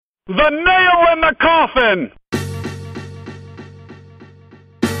The nail in the coffin!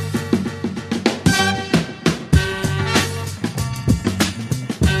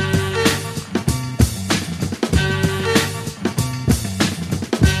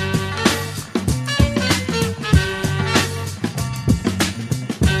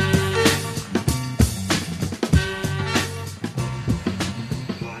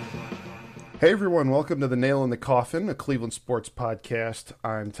 Hey everyone, welcome to The Nail in the Coffin, a Cleveland sports podcast.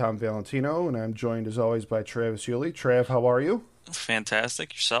 I'm Tom Valentino, and I'm joined as always by Travis Hewley. Trav, how are you?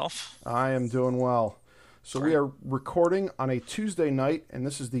 Fantastic. Yourself? I am doing well. So Great. we are recording on a Tuesday night, and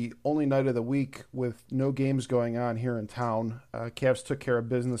this is the only night of the week with no games going on here in town. Cavs took care of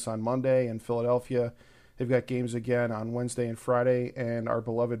business on Monday in Philadelphia. They've got games again on Wednesday and Friday, and our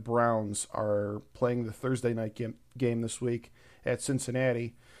beloved Browns are playing the Thursday night game this week at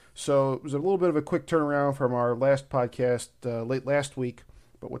Cincinnati. So it was a little bit of a quick turnaround from our last podcast late last week,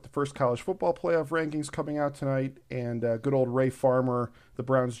 but with the first college football playoff rankings coming out tonight and good old Ray Farmer, the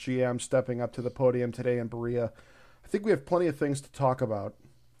Browns GM, stepping up to the podium today in Berea, I think we have plenty of things to talk about.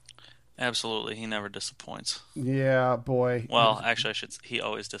 Absolutely. He never disappoints. Yeah, boy. Well, actually, he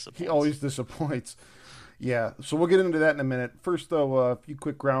always disappoints. He always disappoints. Yeah, so we'll get into that in a minute. First, though, a few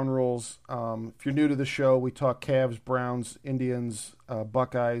quick ground rules. If you're new to the show, we talk Cavs, Browns, Indians,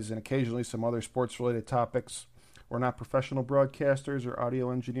 Buckeyes, and occasionally some other sports-related topics. We're not professional broadcasters or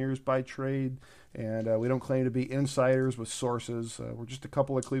audio engineers by trade, and we don't claim to be insiders with sources. We're just a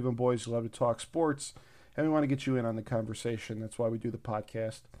couple of Cleveland boys who love to talk sports, and we want to get you in on the conversation. That's why we do the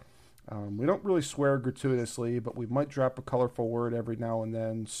podcast. We don't really swear gratuitously, but we might drop a colorful word every now and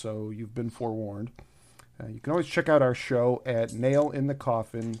then, so you've been forewarned. You can always check out our show at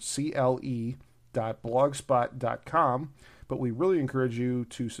nailinthecoffin.blogspot.com, but we really encourage you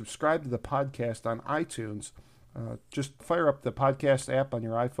to subscribe to the podcast on iTunes. Just fire up the podcast app on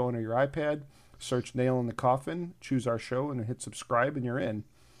your iPhone or your iPad, search Nail in the Coffin, choose our show, and hit subscribe, and you're in.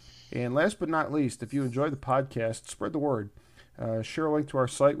 And last but not least, if you enjoy the podcast, spread the word. Share a link to our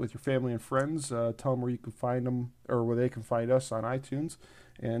site with your family and friends. Tell them where you can find them or where they can find us on iTunes.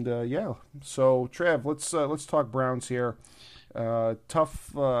 And so Trav, let's talk Browns here.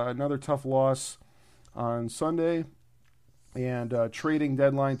 Another tough loss on Sunday, and trading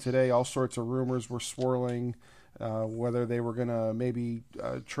deadline today. All sorts of rumors were swirling, whether they were going to maybe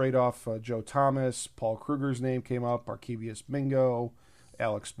trade off Joe Thomas. Paul Kruger's name came up, Arkevious Mingo,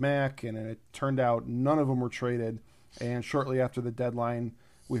 Alex Mack, and it turned out none of them were traded. And shortly after the deadline,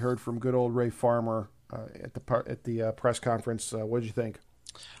 we heard from good old Ray Farmer at the press conference. What did you think?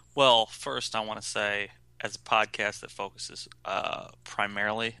 Well, first I want to say, as a podcast that focuses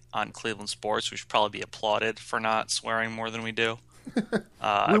primarily on Cleveland sports, we should probably be applauded for not swearing more than we do.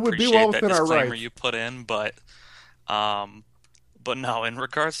 I would be appreciate well that within our disclaimer rights. you put in, but no. In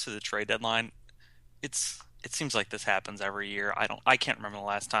regards to the trade deadline, it seems like this happens every year. I can't remember the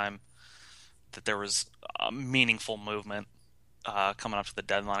last time that there was a meaningful movement coming up to the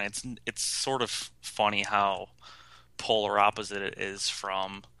deadline. It's sort of funny how polar opposite it is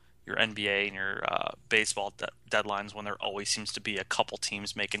from your NBA and your baseball deadlines, when there always seems to be a couple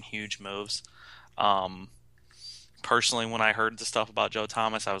teams making huge moves. Personally, when I heard the stuff about Joe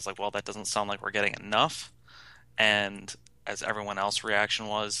Thomas, I was like, well, that doesn't sound like we're getting enough. And as everyone else's reaction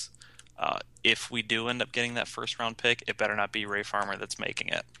was, if we do end up getting that first round pick, it better not be Ray Farmer that's making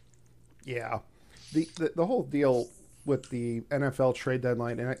it. Yeah, the whole deal with the NFL trade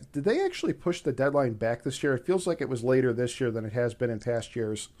deadline, and did they actually push the deadline back this year? It feels like it was later this year than it has been in past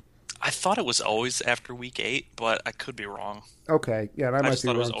years. I thought it was always after week 8, but I could be wrong. Okay, yeah, and I might just be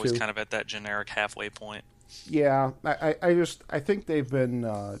thought wrong it was always too. kind of at that generic halfway point. Yeah, I think they've been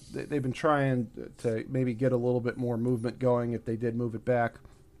trying to maybe get a little bit more movement going if they did move it back,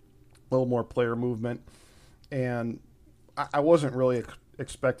 a little more player movement, and I wasn't really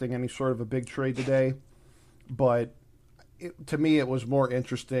expecting any sort of a big trade today, but to me it was more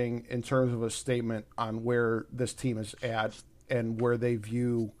interesting in terms of a statement on where this team is at and where they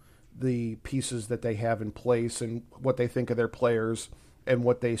view the pieces that they have in place and what they think of their players and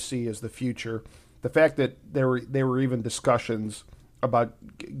what they see as the future. The fact that there were even discussions about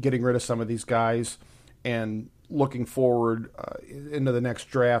getting rid of some of these guys and looking forward into the next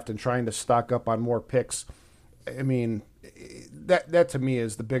draft and trying to stock up on more picks, I mean, that to me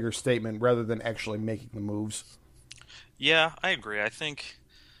is the bigger statement rather than actually making the moves. Yeah, I agree. I think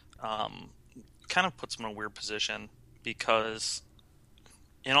kind of puts them in a weird position because,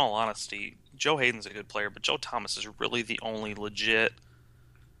 in all honesty, Joe Hayden's a good player, but Joe Thomas is really the only legit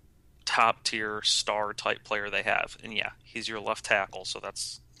top-tier star-type player they have. And yeah, he's your left tackle, so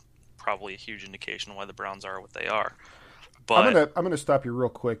that's probably a huge indication of why the Browns are what they are. But I'm gonna stop you real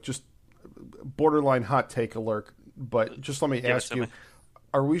quick. Just borderline hot take alert. But just let me give it ask to you: me.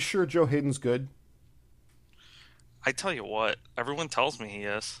 are we sure Joe Hayden's good? I tell you what, everyone tells me he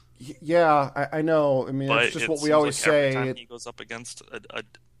is, Yeah, I know. I mean, that's but just it what we seems always like every say. time he goes up against a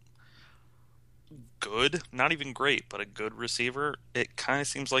good, not even great, but a good receiver, it kind of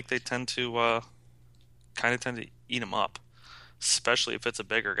seems like they tend to eat him up, especially if it's a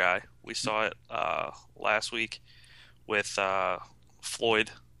bigger guy. We saw it last week with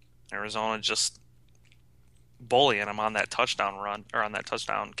Floyd, Arizona, just bullying him on that touchdown run or on that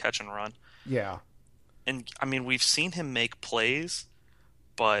touchdown catch and run. Yeah, And I mean, we've seen him make plays,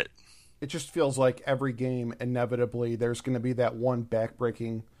 but it just feels like every game, inevitably, there's going to be that one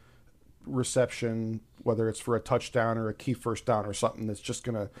backbreaking reception, whether it's for a touchdown or a key first down or something that's just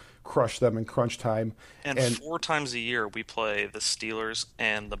going to crush them in crunch time. and And 4 times a year we play the Steelers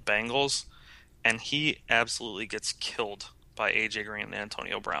and the Bengals, and he absolutely gets killed by AJ Green and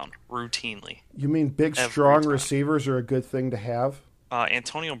Antonio Brown routinely you mean big, every strong time. receivers are a good thing to have?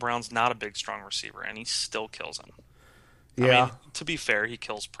 Antonio Brown's not a big, strong receiver, and he still kills him. I Yeah. mean, to be fair, he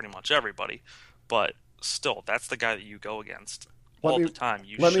kills pretty much everybody, but still, that's the guy that you go against Let all me the time.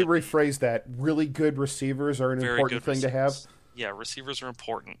 You let me should be rephrase that. Really good receivers are an very important good thing to have. receivers. Yeah, receivers are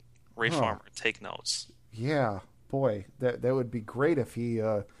important. Ray Huh. Farmer, take notes. Yeah, boy, that would be great if he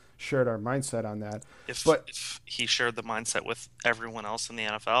shared our mindset on that. If But if he shared the mindset with everyone else in the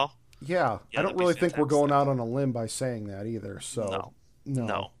NFL, yeah, I yeah, don't that'd be really think we're going fantastic. out on a limb by saying that either. So, No, no.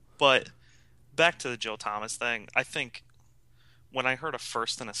 no. But back to the Joe Thomas thing, I think when I heard a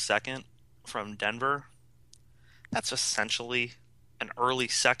first and a second from Denver, that's essentially an early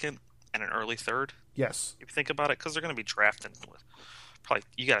second and an early third. Yes. If you think about it, because they're going to be drafting probably,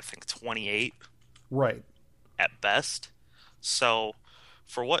 you got to think 28 Right. at best. So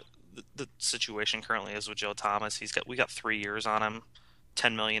for what the situation currently is with Joe Thomas, we got 3 years on him,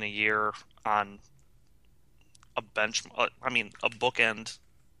 10 million a year on a bench. I mean, a bookend,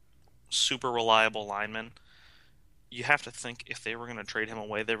 super reliable lineman. You have to think if they were going to trade him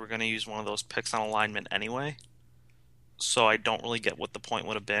away, they were going to use one of those picks on a lineman anyway. So I don't really get what the point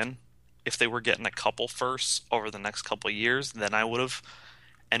would have been. If they were getting a couple firsts over the next couple of years, then I would have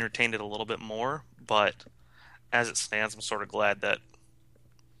entertained it a little bit more. But as it stands, I'm sort of glad that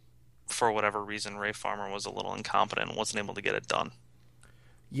for whatever reason, Ray Farmer was a little incompetent and wasn't able to get it done.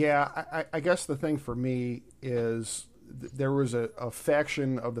 Yeah, I guess the thing for me is there was a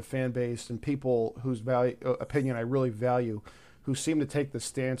faction of the fan base and people whose opinion I really value, who seem to take the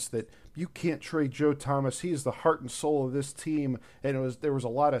stance that you can't trade Joe Thomas. He's the heart and soul of this team, and there was a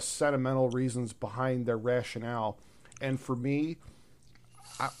lot of sentimental reasons behind their rationale. And for me,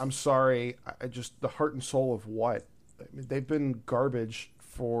 I'm sorry, I just the heart and soul of what? I mean, they've been garbage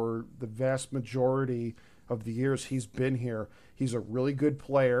for the vast majority of the years he's been here. He's a really good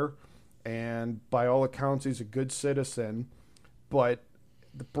player, and by all accounts, he's a good citizen. But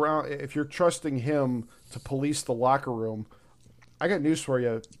the Brown, if you're trusting him to police the locker room, I got news for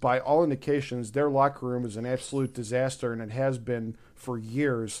you. By all indications, their locker room is an absolute disaster, and it has been for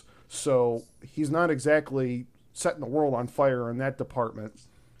years. So he's not exactly setting the world on fire in that department.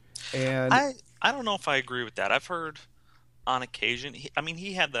 And I don't know if I agree with that. I've heard on occasion, I mean,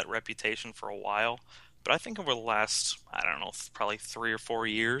 he had that reputation for a while, but I think over the last, I don't know, probably 3 or 4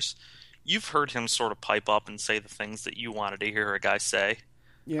 years, you've heard him sort of pipe up and say the things that you wanted to hear a guy say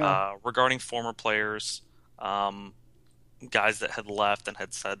yeah, regarding former players, guys that had left and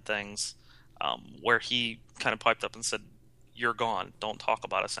had said things where he kind of piped up and said, "You're gone. Don't talk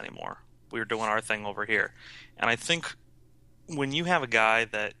about us anymore. We're doing our thing over here." And I think when you have a guy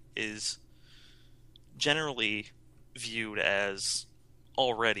that is generally viewed as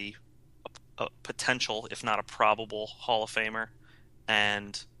already a potential, if not a probable, Hall of Famer,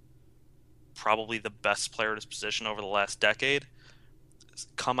 and probably the best player at his position over the last decade,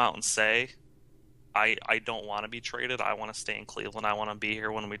 come out and say, I don't want to be traded. I want to stay in Cleveland. I want to be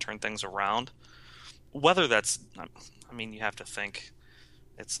here when we turn things around. Whether that's, I mean, you have to think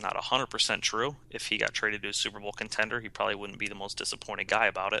it's not 100% true. If he got traded to a Super Bowl contender, he probably wouldn't be the most disappointed guy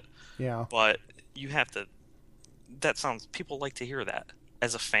about it. yeah. But you have to, people like to hear that.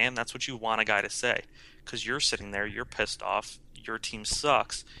 As a fan, that's what you want a guy to say. Because you're sitting there, you're pissed off, your team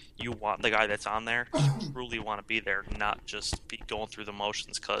sucks. You want the guy that's on there to truly want to be there, not just be going through the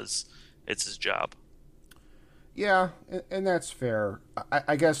motions because it's his job. Yeah, and that's fair.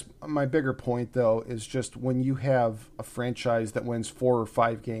 I guess my bigger point, though, is just when you have a franchise that wins 4 or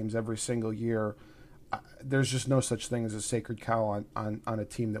 5 games every single year, there's just no such thing as a sacred cow on a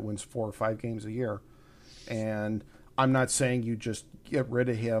team that wins 4 or 5 games a year. And I'm not saying you just get rid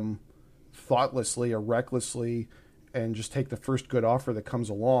of him thoughtlessly or recklessly and just take the first good offer that comes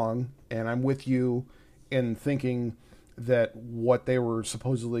along. And I'm with you in thinking that what they were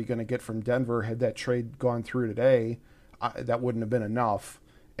supposedly going to get from Denver, had that trade gone through today, that wouldn't have been enough.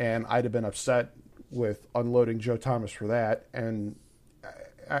 And I'd have been upset with unloading Joe Thomas for that. And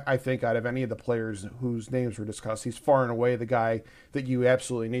I think out of any of the players whose names were discussed, he's far and away the guy that you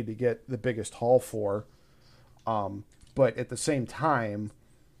absolutely need to get the biggest haul for. But at the same time,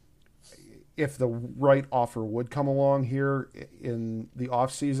 if the right offer would come along here in the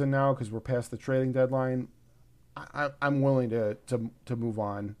offseason now, because we're past the trading deadline, I'm willing to move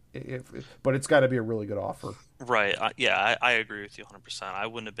on. But it's got to be a really good offer. Right. I agree with you 100%. I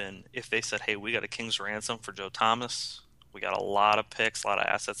wouldn't have been, if they said, hey, we got a king's ransom for Joe Thomas, we got a lot of picks, a lot of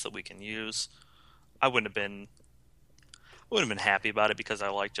assets that we can use, I wouldn't have been happy about it, because I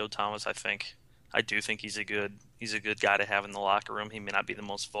like Joe Thomas. I do think he's a good guy to have in the locker room. He may not be the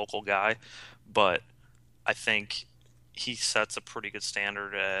most vocal guy, but I think he sets a pretty good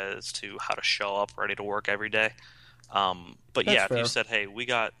standard as to how to show up ready to work every day. But That's yeah, fair. if you said, hey, we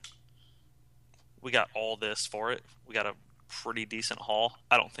got all this for it, we got a pretty decent haul,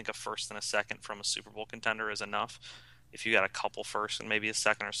 I don't think a first and a second from a Super Bowl contender is enough. If you got a couple first and maybe a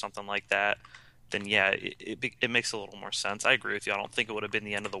second or something like that, then yeah, it makes a little more sense. I agree with you. I don't think it would have been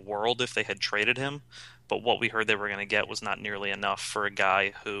the end of the world if they had traded him, but what we heard they were going to get was not nearly enough for a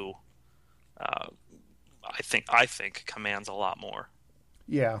guy who I think commands a lot more.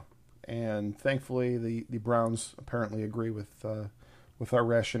 Yeah, and thankfully the Browns apparently agree with our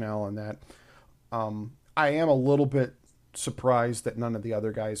rationale on that. I am a little bit surprised that none of the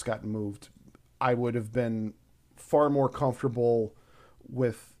other guys got moved. I would have been far more comfortable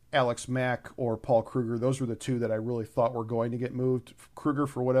with Alex Mack or Paul Kruger. Those were the two that I really thought were going to get moved. Kruger,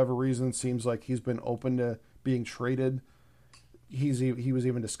 for whatever reason, seems like he's been open to being traded. He was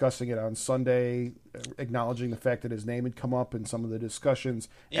even discussing it on Sunday, acknowledging the fact that his name had come up in some of the discussions.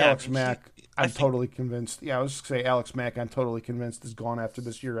 Yeah, Alex Mack, totally convinced. Yeah, I was just going to say Alex Mack, I'm totally convinced is gone after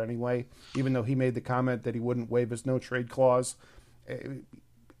this year anyway, even though he made the comment that he wouldn't waive his no-trade clause.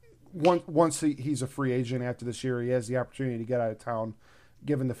 Once he's a free agent after this year, he has the opportunity to get out of town,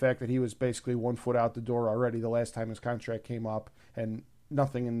 given the fact that he was basically 1 foot out the door already the last time his contract came up, and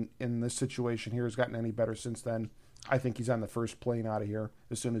nothing in this situation here has gotten any better since then. I think he's on the first plane out of here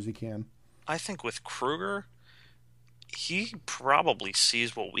as soon as he can. I think with Kruger, he probably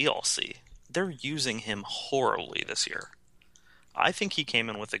sees what we all see. They're using him horribly this year. I think he came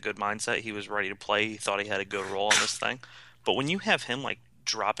in with a good mindset. He was ready to play. He thought he had a good role in this thing. But when you have him like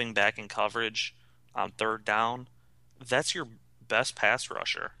dropping back in coverage on third down, that's your best pass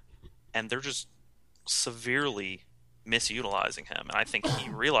rusher. And they're just severely misutilizing him. And I think he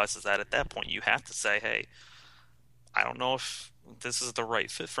realizes that at that point you have to say, hey, I don't know if this is the right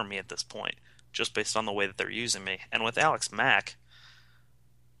fit for me at this point, just based on the way that they're using me. And with Alex Mack,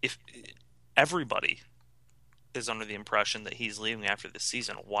 if everybody is under the impression that he's leaving after this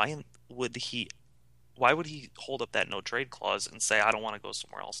season, why would he hold up that no trade clause and say, I don't want to go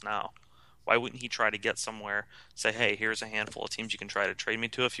somewhere else now? Why wouldn't he try to get somewhere, say, hey, here's a handful of teams you can try to trade me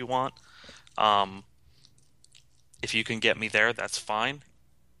to if you want. If you can get me there, that's fine.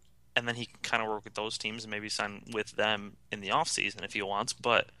 And then he can kind of work with those teams and maybe sign with them in the offseason if he wants.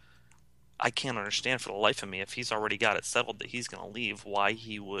 But I can't understand for the life of me, if he's already got it settled that he's going to leave, why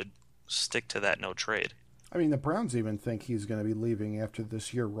he would stick to that no trade. I mean, the Browns even think he's going to be leaving after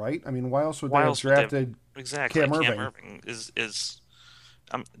this year, right? I mean, why else would they have drafted Cam Irving? Cam Irving is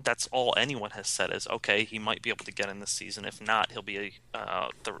that's all anyone has said is, okay, he might be able to get in this season. If not, he'll be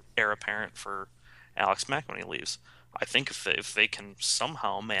the heir apparent for Alex Mack when he leaves. I think if they can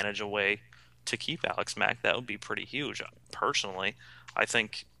somehow manage a way to keep Alex Mack, that would be pretty huge. Personally, I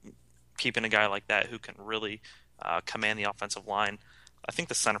think keeping a guy like that who can really command the offensive line, I think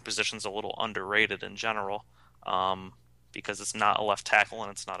the center position is a little underrated in general because it's not a left tackle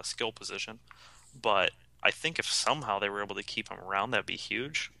and it's not a skill position. But I think if somehow they were able to keep him around, that'd be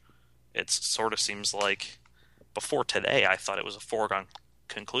huge. It sort of seems like before today, I thought it was a foregone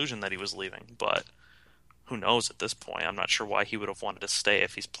conclusion that he was leaving, but who knows at this point? I'm not sure why he would have wanted to stay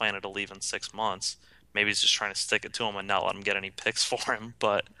if he's planning to leave in 6 months. Maybe he's just trying to stick it to him and not let him get any picks for him,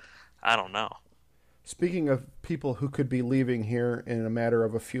 but I don't know. Speaking of people who could be leaving here in a matter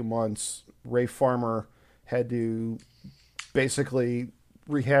of a few months, Ray Farmer had to basically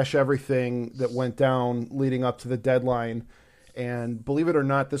rehash everything that went down leading up to the deadline. And believe it or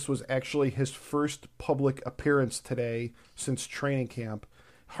not, this was actually his first public appearance today since training camp.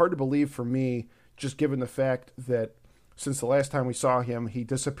 Hard to believe for me, just given the fact that since the last time we saw him, he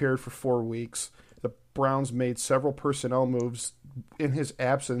disappeared for 4 weeks. The Browns made several personnel moves in his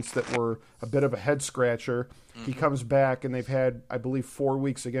absence that were a bit of a head scratcher. Mm-hmm. He comes back, and they've had, I believe, 4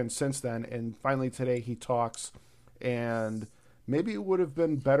 weeks again since then, and finally today he talks, and maybe it would have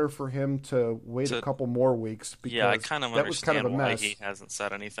been better for him to wait a couple more weeks, because I kind of that was kind of a why mess. he hasn't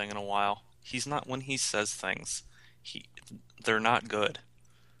said anything in a while. He's not, when he says things, they're not good.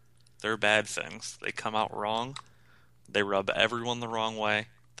 They're bad things. They come out wrong. They rub everyone the wrong way.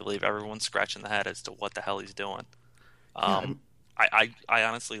 They leave everyone scratching the head as to what the hell he's doing. I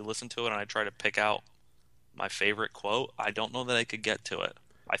honestly listen to it and I try to pick out my favorite quote. I don't know that I could get to it.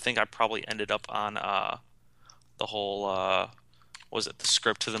 I think I probably ended up on the whole was it the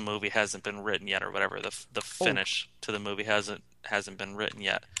script to the movie hasn't been written yet, or whatever, the finish to the movie hasn't been written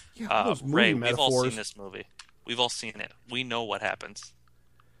yet. Yeah, those movie Ray, metaphors. we've all seen this movie. We've all seen it. We know what happens.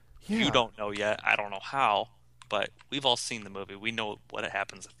 Yeah. You don't know yet. I don't know how, but we've all seen the movie. We know what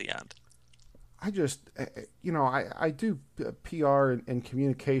happens at the end. I just, I do PR and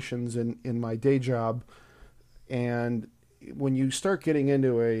communications in my day job, and when you start getting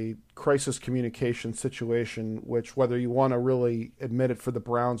into a crisis communication situation, which whether you want to really admit it for the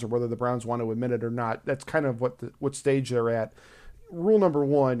Browns or whether the Browns want to admit it or not, that's kind of what stage they're at. Rule number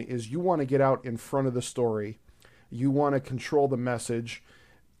one is you want to get out in front of the story. You want to control the message,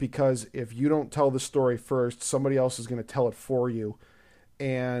 because if you don't tell the story first, somebody else is going to tell it for you.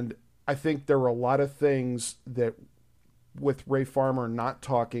 And I think there were a lot of things that, with Ray Farmer not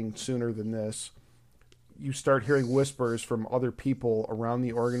talking sooner than this, you start hearing whispers from other people around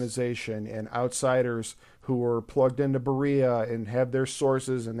the organization and outsiders who are plugged into Berea and have their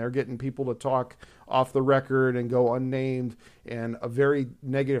sources, and they're getting people to talk off the record and go unnamed, and a very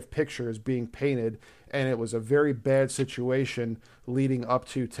negative picture is being painted. And it was a very bad situation leading up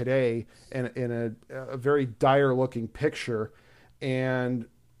to today, and in a very dire looking picture. And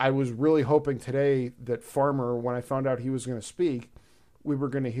I was really hoping today that Farmer, when I found out he was going to speak, we were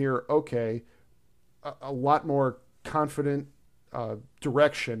going to hear, okay, a lot more confident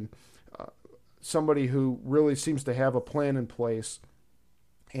direction, somebody who really seems to have a plan in place.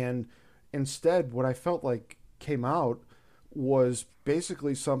 And instead, what I felt like came out was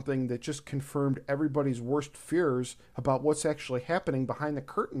basically something that just confirmed everybody's worst fears about what's actually happening behind the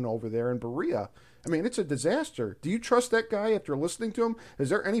curtain over there in Berea. I mean, it's a disaster. Do you trust that guy after listening to him? Is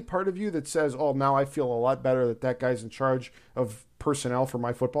there any part of you that says, oh, now I feel a lot better that guy's in charge of personnel for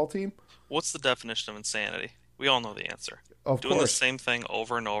my football team? What's the definition of insanity? We all know the answer. Doing the same thing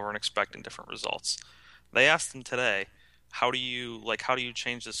over and over and expecting different results. They asked him today, how do you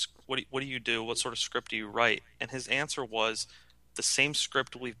change this? What do you do? What sort of script do you write? And his answer was the same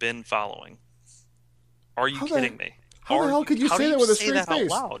script we've been following. Are you kidding me? How the hell could you say that with a straight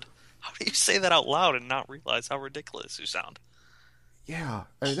face? How do you say that out loud and not realize how ridiculous you sound? Yeah.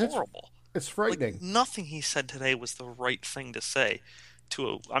 That's horrible. It's frightening. Like, nothing he said today was the right thing to say.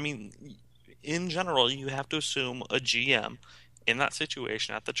 In general, you have to assume a GM in that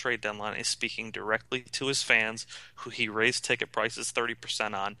situation at the trade deadline is speaking directly to his fans, who he raised ticket prices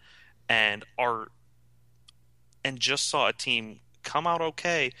 30% on, and just saw a team come out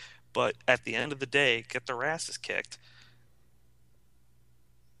okay, but at the end of the day get their asses kicked.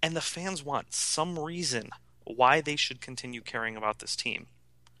 And the fans want some reason why they should continue caring about this team.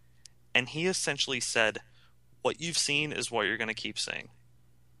 And he essentially said, what you've seen is what you're going to keep seeing.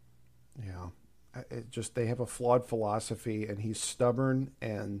 Yeah. They have a flawed philosophy, and he's stubborn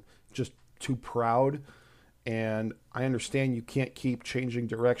and just too proud. And I understand you can't keep changing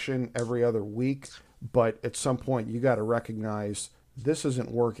direction every other week, but at some point you got to recognize this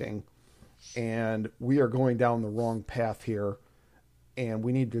isn't working, and we are going down the wrong path here, and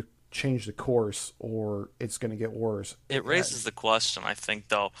we need to change the course or it's going to get worse. It raises the question, I think,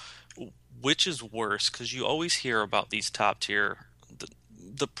 though, which is worse? Because you always hear about these top tier,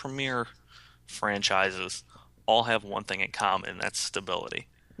 the premier franchises all have one thing in common, and that's stability.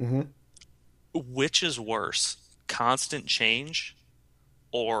 Mm-hmm. Which is worse, constant change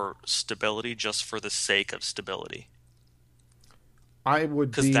or stability just for the sake of stability?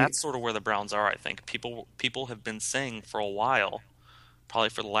 Because that's sort of where the Browns are, I think. People have been saying for a while, probably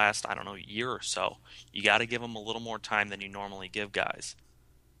for the last, year or so, you got to give them a little more time than you normally give guys.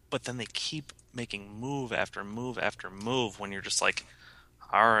 But then they keep making move after move after move when you're just like,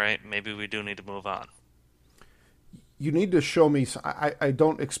 all right, maybe we do need to move on. You need to show me. I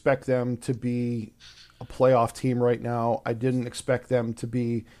don't expect them to be a playoff team right now. I didn't expect them to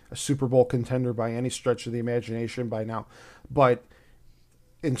be a Super Bowl contender by any stretch of the imagination by now. But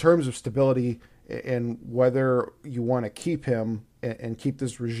in terms of stability and whether you want to keep him and keep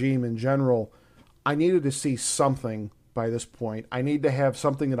this regime in general, I needed to see something by this point. I need to have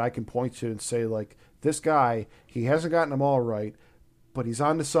something that I can point to and say, like, this guy, he hasn't gotten them all right, but he's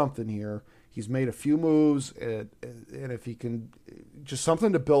on to something here. He's made a few moves, and if he can, just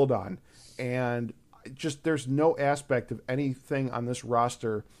something to build on. And just there's no aspect of anything on this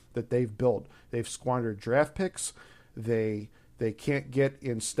roster that they've built. They've squandered draft picks. They can't get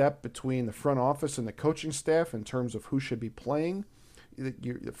in step between the front office and the coaching staff in terms of who should be playing.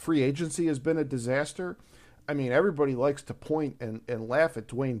 The free agency has been a disaster. I mean, everybody likes to point and laugh at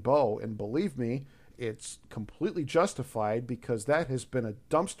Dwayne Bowe, and believe me, it's completely justified because that has been a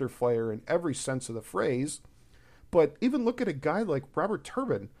dumpster fire in every sense of the phrase. But even look at a guy like Robert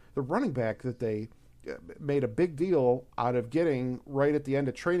Turbin, the running back that they made a big deal out of getting right at the end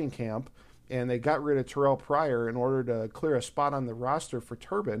of training camp, and they got rid of Terrell Pryor in order to clear a spot on the roster for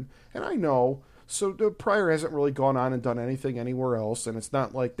Turbin. And I know, so Pryor hasn't really gone on and done anything anywhere else, and it's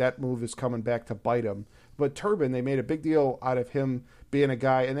not like that move is coming back to bite him. But Turbin, they made a big deal out of him being a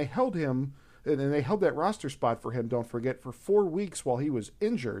guy, and they held him, and they held that roster spot for him, don't forget, for 4 weeks while he was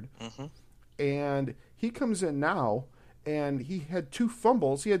injured. Mm-hmm. And he comes in now, and he had 2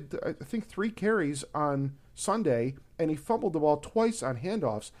 fumbles. He had, I think, 3 carries on Sunday, and he fumbled the ball twice on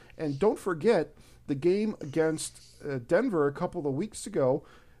handoffs. And don't forget the game against Denver a couple of weeks ago,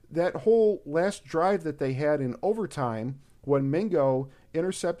 that whole last drive that they had in overtime when Mingo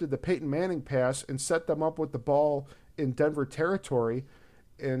intercepted the Peyton Manning pass and set them up with the ball in Denver territory,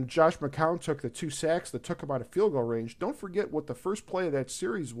 and Josh McCown took the 2 sacks that took him out of field goal range. Don't forget what the first play of that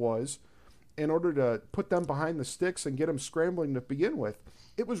series was in order to put them behind the sticks and get them scrambling to begin with.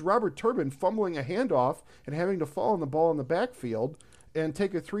 It was Robert Turbin fumbling a handoff and having to fall on the ball in the backfield and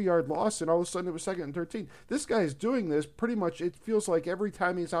take a 3-yard loss, and all of a sudden it was 2nd and 13. This guy is doing this pretty much, it feels like, every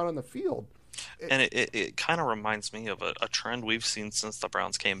time he's out on the field. And it kind of reminds me of a trend we've seen since the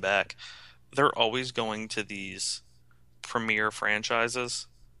Browns came back. They're always going to these premier franchises,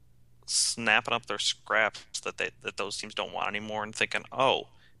 snapping up their scraps that those teams don't want anymore, and thinking, oh,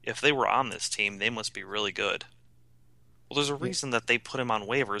 if they were on this team, they must be really good. Well, there's a reason that they put him on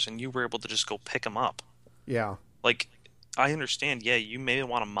waivers, and you were able to just go pick him up. Yeah. Like, I understand, yeah, you may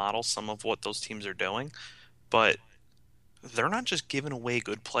want to model some of what those teams are doing, but they're not just giving away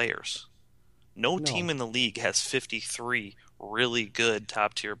good players. No team in the league has 53 really good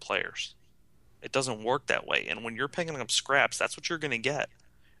top-tier players. It doesn't work that way. And when you're picking up scraps, that's what you're going to get.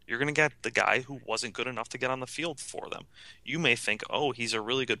 You're going to get the guy who wasn't good enough to get on the field for them. You may think, oh, he's a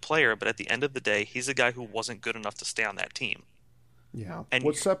really good player, but at the end of the day, he's a guy who wasn't good enough to stay on that team. Yeah. And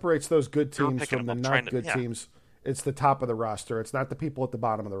what separates those good teams from the not good teams, it's the top of the roster. It's not the people at the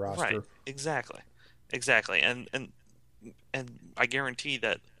bottom of the roster. Right. Exactly. And I guarantee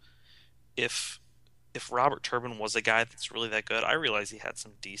that if Robert Turbin was a guy that's really that good, I realize he had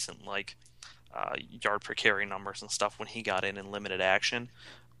some decent yard per carry numbers and stuff when he got in limited action.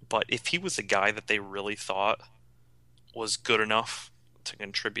 But if he was a guy that they really thought was good enough to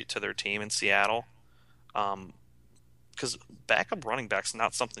contribute to their team in Seattle, because backup running back's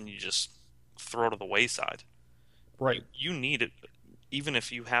not something you just throw to the wayside. Right. You need it, even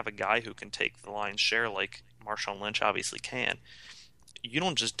if you have a guy who can take the lion's share like Marshawn Lynch obviously can. You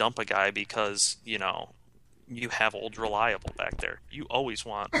don't just dump a guy because, you have old reliable back there. You always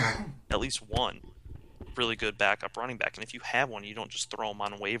want at least one really good backup running back. And if you have one, you don't just throw him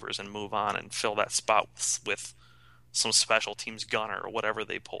on waivers and move on and fill that spot with some special teams gunner or whatever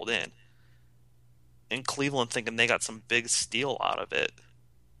they pulled in. In Cleveland thinking they got some big steal out of it.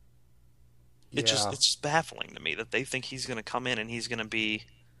 Yeah. It's just baffling to me that they think he's going to come in and he's going to be,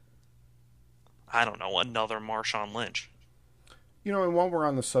 I don't know, another Marshawn Lynch. And while we're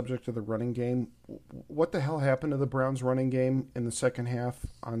on the subject of the running game, what the hell happened to the Browns running game in the second half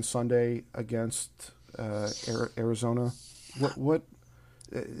on Sunday against Arizona? What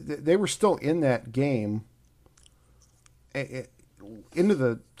they were still in that game into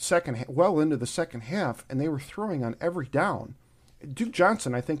the second half, and they were throwing on every down. Duke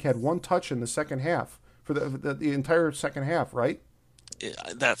Johnson, I think, had 1 touch in the second half for the entire second half, right?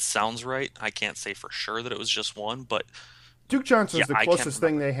 That sounds right. I can't say for sure that it was just 1, but Duke Johnson's the closest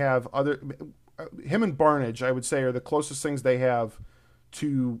thing they have. Him and Barnage, I would say, are the closest things they have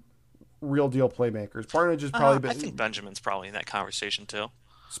to real deal playmakers. Barnage is probably. I think Benjamin's probably in that conversation too.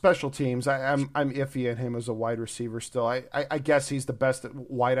 Special teams, I'm iffy at him as a wide receiver still. I guess he's the best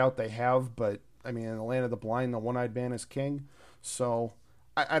wideout they have, but I mean, in the land of the blind, the one-eyed man is king. So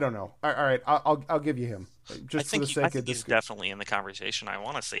I don't know. All right, I'll give you him. Just for the sake of this, he's definitely in the conversation. I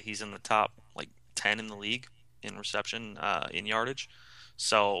want to say he's in the top 10 in the league in reception, in yardage.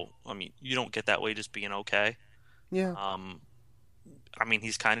 So, I mean, you don't get that way just being okay. Yeah. I mean,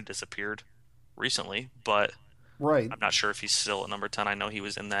 he's kind of disappeared recently, but Right. I'm not sure if he's still at number 10. I know he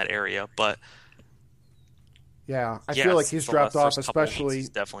was in that area, but Yeah, I feel yeah, like he's since the dropped off, first couple of weeks, especially. he's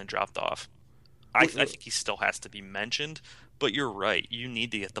definitely dropped off. I think he still has to be mentioned, but you're right. You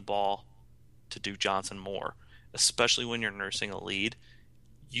need to get the ball to Duke Johnson more, especially when you're nursing a lead.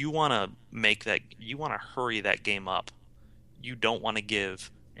 You want to you want to hurry that game up. You don't want to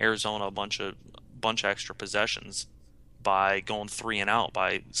give Arizona a bunch of extra possessions by going 3 and out,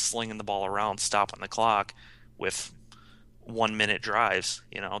 by slinging the ball around, stopping the clock with 1 minute drives.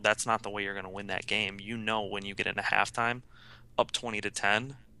 That's not the way you're going to win that game. When you get into halftime up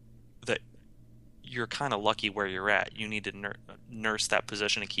 20-10 that you're kind of lucky where you're at. You need to nurse that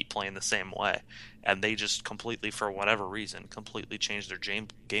position and keep playing the same way. And they just completely, for whatever reason, completely changed their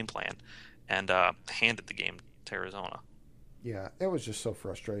game plan and handed the game to Arizona. Yeah, it was just so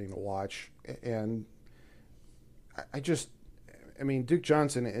frustrating to watch. And I mean, Duke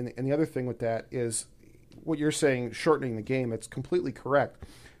Johnson, and the other thing with that is what you're saying, shortening the game, it's completely correct.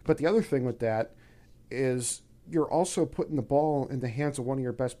 But the other thing with that is you're also putting the ball in the hands of one of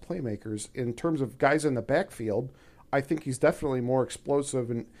your best playmakers. In terms of guys in the backfield, I think he's definitely more explosive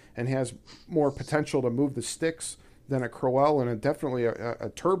and has more potential to move the sticks than a Crowell and definitely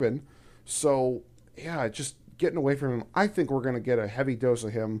a Turbin. So, yeah, just getting away from him. I think we're going to get a heavy dose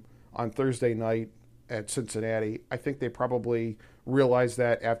of him on Thursday night at Cincinnati. I think they probably realize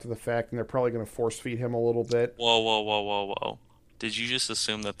that after the fact, and they're probably going to force feed him a little bit. Whoa, whoa, whoa, whoa, whoa! Did you just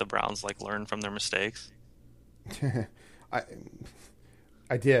assume that the Browns learn from their mistakes? I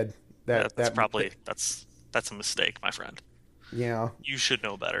I did that. That's a mistake, my friend. Yeah. You should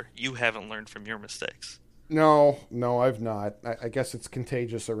know better. You haven't learned from your mistakes. No, I've not. I guess it's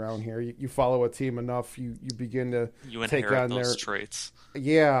contagious around here. You follow a team enough, you begin to You take inherit on those their. traits.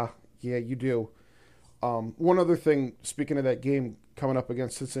 Yeah, you do. One other thing, speaking of that game coming up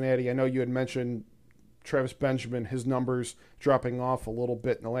against Cincinnati, I know you had mentioned Travis Benjamin, his numbers dropping off a little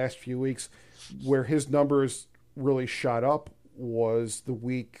bit in the last few weeks. Where his numbers really shot up was the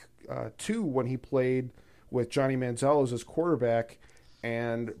week 2 when he played with Johnny Manziel as his quarterback,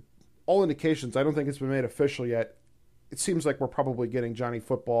 and all indications, I don't think it's been made official yet, it seems like we're probably getting Johnny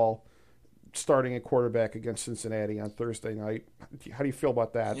Football starting at quarterback against Cincinnati on Thursday night. How do you feel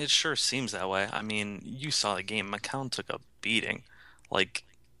about that? It sure seems that way. I mean, you saw the game. McCown took a beating. Like,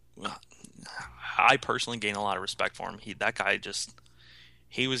 I personally gain a lot of respect for him. That guy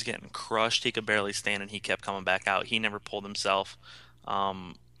he was getting crushed. He could barely stand, and he kept coming back out. He never pulled himself.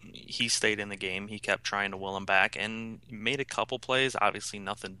 He stayed in the game. He kept trying to will him back and made a couple plays. Obviously,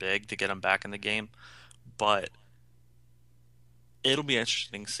 nothing big to get him back in the game, but it'll be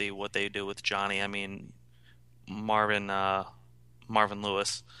interesting to see what they do with Johnny. I mean, Marvin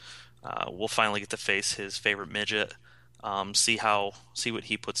Lewis. We'll finally get to face his favorite midget. See what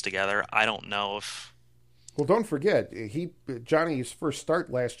he puts together. I don't know if. Well, don't forget, Johnny's first start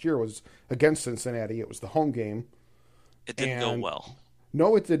last year was against Cincinnati. It was the home game. It didn't go well.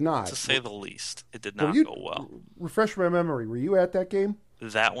 No, it did not. To say the least, it did not go well. Refresh my memory. Were you at that game?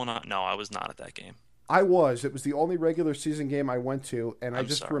 That one, no, I was not at that game. I was. It was the only regular season game I went to, and I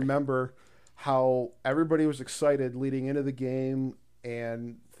just remember how everybody was excited leading into the game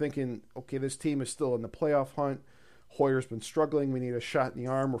and thinking, okay, this team is still in the playoff hunt. Hoyer's been struggling. We need a shot in the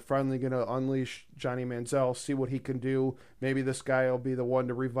arm. We're finally going to unleash Johnny Manziel, see what he can do. Maybe this guy will be the one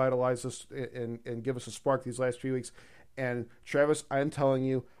to revitalize us and give us a spark these last few weeks. And Travis, I'm telling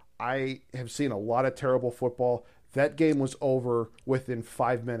you, I have seen a lot of terrible football. That game was over within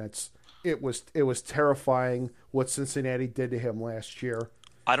 5 minutes. It was terrifying what Cincinnati did to him last year.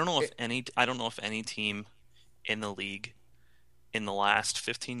 I don't know if any team in the league in the last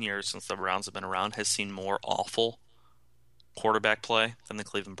 15 years since the Browns have been around has seen more awful quarterback play than the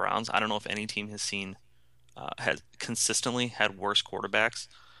Cleveland Browns. I don't know if any team has consistently had worse quarterbacks.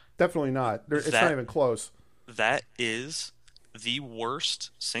 Definitely not. It's not even close. That is the worst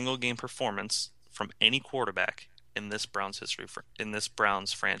single game performance from any quarterback in this Browns history, in this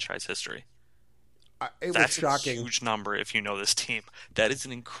Browns franchise history. That's shocking. A huge number if you know this team. That is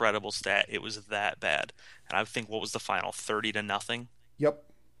an incredible stat. It was that bad. And I think, what was the final? 30-0? Yep.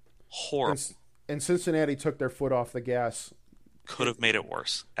 Horrible. And Cincinnati took their foot off the gas. Could have made it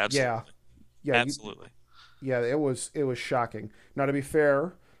worse. Absolutely. Yeah. Absolutely. It was shocking. Now, to be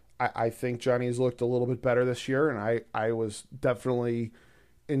fair, I think Johnny's looked a little bit better this year, and I was definitely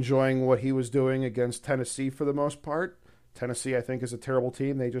enjoying what he was doing against Tennessee for the most part. Tennessee, I think, is a terrible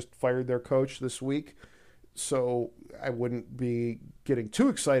team. They just fired their coach this week, so I wouldn't be getting too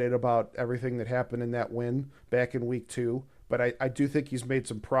excited about everything that happened in that win back in week 2. But I do think he's made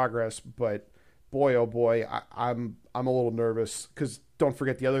some progress, but boy, oh boy, I'm a little nervous because don't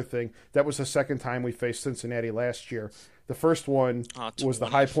forget the other thing. That was the second time we faced Cincinnati last year. The first one was the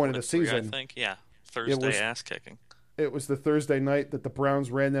high point of the 24-3, I season. think. Yeah, It Thursday was ass kicking. it was the Thursday night that the Browns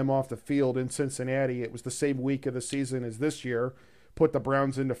ran them off the field in Cincinnati. It was the same week of the season as this year, put the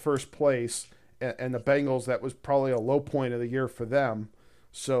Browns into first place, and the Bengals, that was probably a low point of the year for them.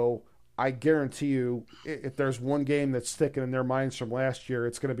 So I guarantee you, if there's one game that's sticking in their minds from last year,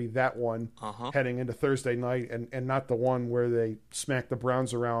 it's going to be that one Uh-huh. heading into Thursday night, and not the one where they smacked the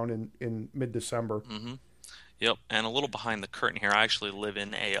Browns around in mid-December. Mm-hmm. Yep, and a little behind the curtain here, I actually live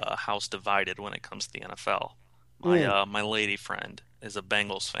in a house divided when it comes to the NFL. Mm. My lady friend is a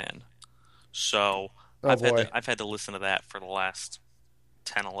Bengals fan, so Oh boy. I've had to listen to that for the last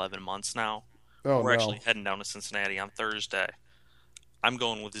 10, 11 months now. Oh We're no. actually heading down to Cincinnati on Thursday. I'm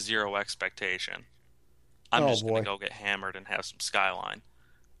going with zero expectation. I'm Oh just going boy. to go get hammered and have some skyline.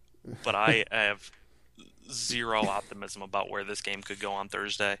 But I have zero optimism about where this game could go on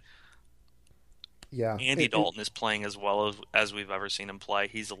Thursday. Yeah. Andy Dalton is playing as well as we've ever seen him play.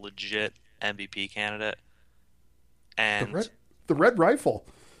 He's a legit MVP candidate. The And red the red rifle.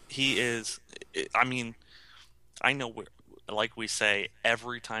 he is, I mean, I know, like we say,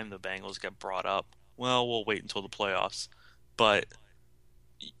 every time the Bengals get brought up, well, we'll wait until the playoffs. But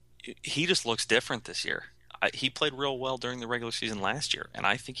he just looks different this year. He played real well during the regular season last year, and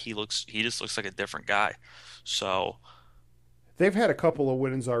I think he just looks like a different guy. So, They've had a couple of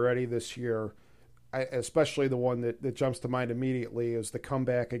wins already this year. Especially the one that jumps to mind immediately is the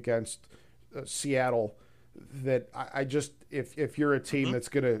comeback against Seattle. That I just, if you're a team mhm. that's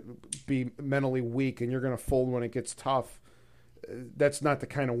going to be mentally weak and you're going to fold when it gets tough, that's not the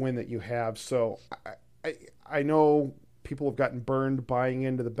kind of win that you have. So I know people have gotten burned buying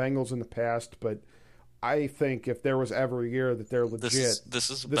into the Bengals in the past, but I think if there was ever a year that they're legit, this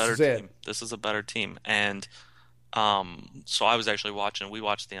is a this better is it. team. This is a better team, and so I was actually watching. We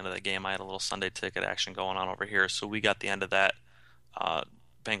watched the end of that game. I had a little Sunday ticket action going on over here, so we got the end of that uh,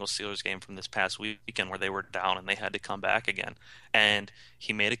 Bengals Steelers game from this past weekend where they were down and they had to come back again. And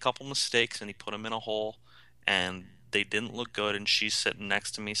he made a couple mistakes and he put them in a hole, and they didn't look good. And she's sitting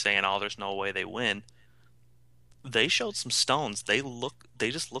next to me saying, "Oh, there's no way they win." They showed some stones. They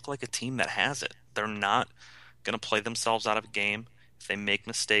just look like a team that has it. They're not going to play themselves out of a game. If they make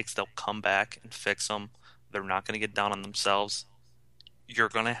mistakes, they'll come back and fix them. They're not going to get down on themselves. You're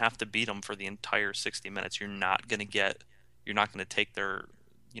going to have to beat them for the entire 60 minutes. You're not going to take their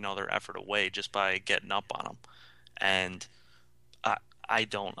effort away just by getting up on them. And I, I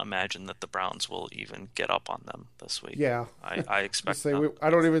don't imagine that the Browns will even get up on them this week. Yeah. I expect Say them. I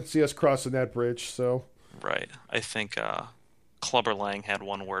don't even see us crossing that bridge. So Right. I think Clubber Lang had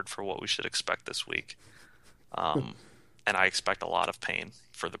one word for what we should expect this week. And I expect a lot of pain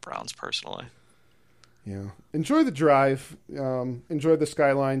for the Browns personally. yeah, enjoy the drive. Enjoy the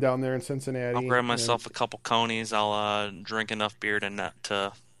skyline down there in Cincinnati. I'll grab myself a couple conies. I'll drink enough beer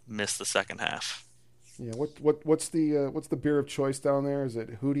to miss the second half. Yeah, what's the beer of choice down there? Is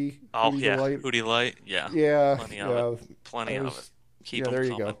it Hootie? Oh Hootie yeah, Delight? Hootie Light. Yeah, Yeah, plenty of yeah. it. Plenty of it. Keep Yeah, them there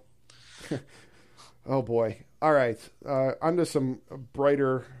you coming. go. Oh boy. All right. Onto some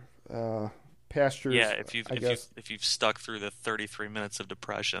brighter pastures. Yeah, I guess. if you've stuck through the 33 minutes of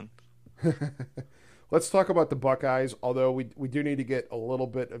depression. Let's talk about the Buckeyes. Although we do need to get a little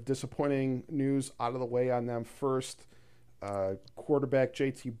bit of disappointing news out of the way on them first. Quarterback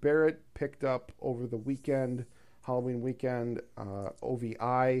JT Barrett picked up over the weekend, Halloween weekend,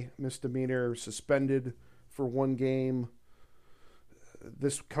 OVI misdemeanor, suspended for one game.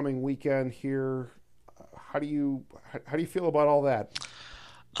 This coming weekend here, how do you feel about all that?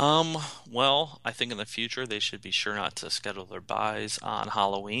 Well, I think in the future they should be sure not to schedule their buys on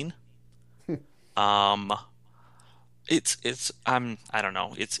Halloween. Um, I don't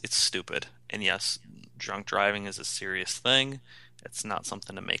know. It's stupid. And yes, drunk driving is a serious thing. It's not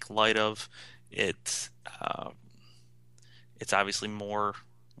something to make light of. It it's obviously more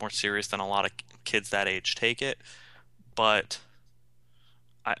serious than a lot of kids that age take it, but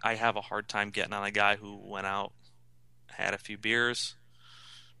I have a hard time getting on a guy who went out, had a few beers,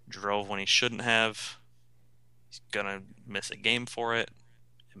 drove when he shouldn't have. He's gonna miss a game for it.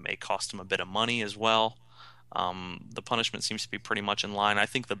 It may cost him a bit of money as well. The punishment seems to be pretty much in line. I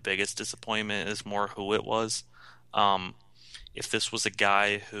think the biggest disappointment is more who it was. Um, if this was a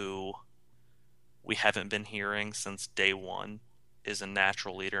guy who we haven't been hearing since day one, is a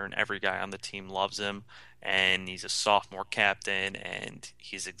natural leader and every guy on the team loves him, and he's a sophomore captain and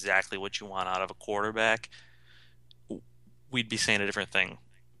he's exactly what you want out of a quarterback, we'd be saying a different thing.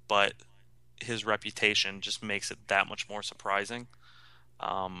 But his reputation just makes it that much more surprising.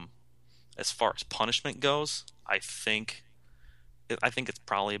 Um, As far as punishment goes, I think it's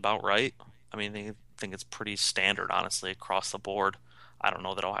probably about right. I mean, I think it's pretty standard, honestly, across the board. I don't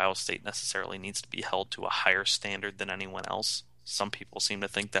know that Ohio State necessarily needs to be held to a higher standard than anyone else. Some people seem to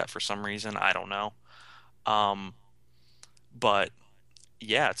think that for some reason. I don't know. Um, but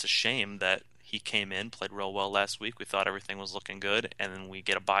yeah, it's a shame that he came in, played real well last week. We thought everything was looking good, and then we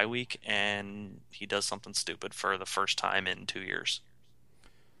get a bye week, and he does something stupid for the first time in 2 years.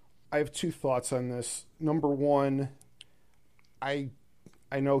 I have two thoughts on this. Number one, I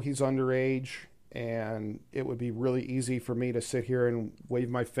I know he's underage, and it would be really easy for me to sit here and wave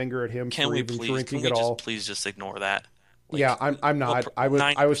my finger at him Can for we even please? drinking Can we at just all. please just ignore that? Yeah, Like, I'm not. I was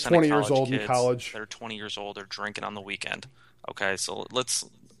 90% of 20 years college old in kids college. that are 20 years old are drinking on the weekend. Okay, so let's.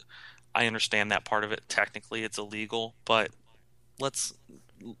 I understand that part of it. Technically, it's illegal, but let's.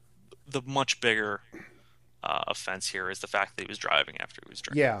 The much bigger offense here is the fact that he was driving after he was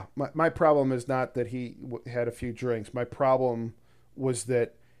drinking. Yeah, my problem is not that he had a few drinks. My problem was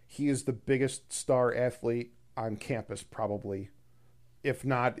that he is the biggest star athlete on campus, probably. If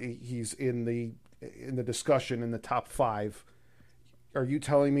not, he's in the discussion in the top five. Are you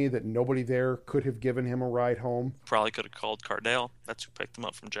telling me that nobody there could have given him a ride home? Probably could have called Cardale. That's who picked him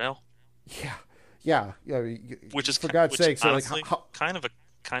up from jail. Yeah, yeah, yeah. Which is For God's which sakes, like honestly kind of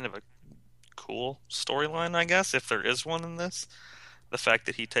a cool storyline, I guess, if there is one in this. The fact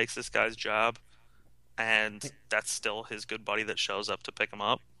that he takes this guy's job and that's still his good buddy that shows up to pick him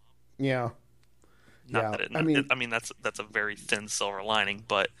up. yeah, Not yeah. that I mean, I mean that's a very thin silver lining,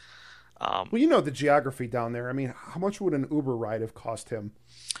 but well, you know the geography down there. I mean, how much would an Uber ride have cost him?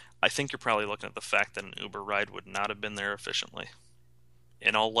 I think you're probably looking at the fact that an Uber ride would not have been there efficiently.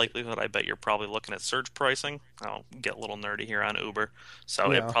 In all likelihood, I bet you're probably looking at surge pricing. I'll get a little nerdy here on Uber.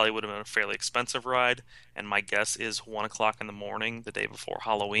 So it Yeah, probably would have been a fairly expensive ride. And my guess is 1 o'clock in the morning, the day before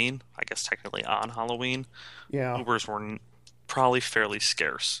Halloween, I guess technically on Halloween, yeah. Ubers were probably fairly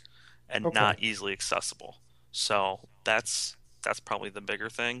scarce and Okay. not easily accessible. So that's probably the bigger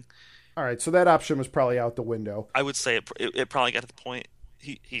thing. All right. So that option was probably out the window. I would say it probably got to the point.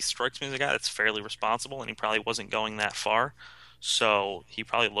 He strikes me as a guy that's fairly responsible, and he probably wasn't going that far. So he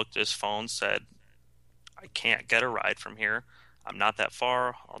probably looked at his phone, said, I can't get a ride from here. I'm not that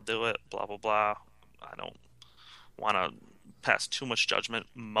far. I'll do it. Blah, blah, blah. I don't want to pass too much judgment.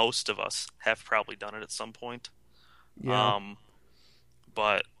 Most of us have probably done it at some point. Yeah. Um,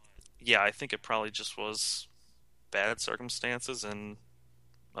 but yeah, I think it probably just was bad circumstances and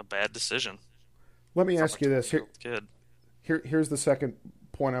a bad decision Let me from a ask you this. 20-year-old kid. Here's the second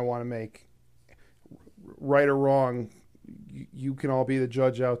point I want to make. Right or wrong, you can all be the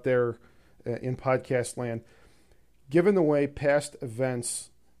judge out there in podcast land. Given the way past events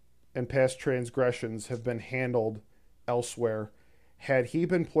and past transgressions have been handled elsewhere, had he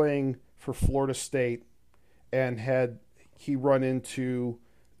been playing for Florida State and had he run into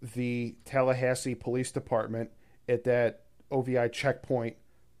the Tallahassee Police Department at that OVI checkpoint,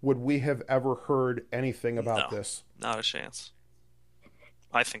 would we have ever heard anything about No, this? not a chance.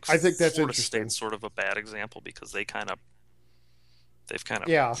 I think I think that's Florida interesting. State's sort of a bad example because they've kind of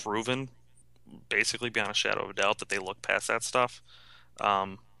Yeah, proven, basically beyond a shadow of a doubt, that they look past that stuff.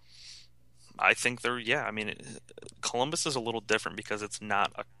 Um, I think they're yeah. I mean, Columbus is a little different because it's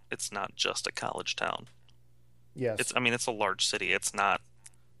not just a college town. yes, It's a large city. It's not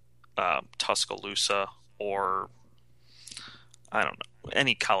Tuscaloosa or I don't know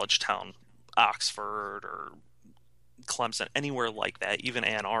any college town, Oxford or Clemson, anywhere like that. Even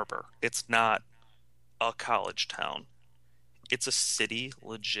Ann Arbor. It's not a college town. It's a city,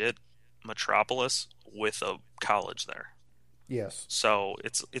 legit metropolis with a college there. yes. So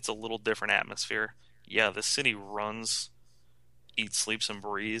it's a little different atmosphere. Yeah, the city runs, eats, sleeps, and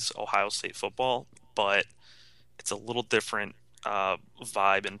breathes Ohio State football, but it's a little different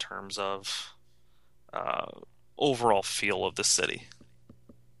vibe in terms of uh, overall feel of the city.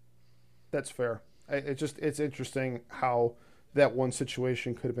 That's fair. It's interesting how that one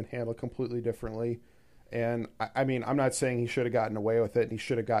situation could have been handled completely differently. And I mean, I'm not saying he should have gotten away with it and he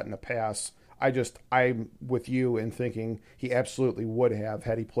should have gotten a pass. I'm with you in thinking he absolutely would have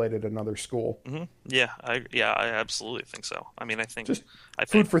had he played at another school. Yeah, I absolutely think so. I mean, Just I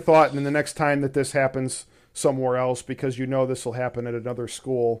food think for thought. And then the next time that this happens somewhere else, because you know this will happen at another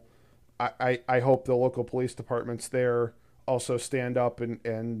school, I hope the local police departments there also stand up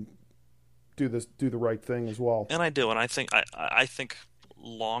and do the right thing as well. and I do, and I think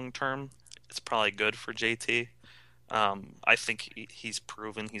long term it's probably good for JT. I think he's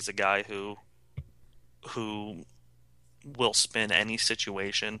proven he's a guy who will spin any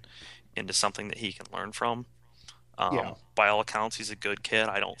situation into something that he can learn from. Yeah. By all accounts, he's a good kid.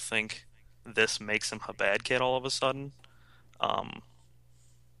 I don't think this makes him a bad kid all of a sudden. Um,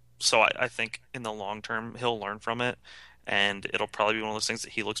 so I think in the long term he'll learn from it, and it'll probably be one of those things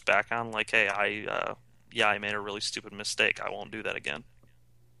that he looks back on like, hey, yeah, I made a really stupid mistake. I won't do that again.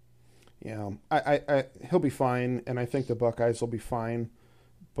 Yeah, he'll be fine, and I think the Buckeyes will be fine,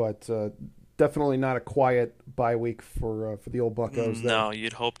 but definitely not a quiet bye week for the old Buckos there. No,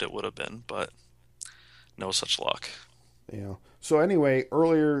 you'd hoped it would have been, but no such luck. Yeah. So anyway,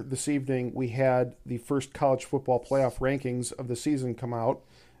 earlier this evening we had the first college football playoff rankings of the season come out,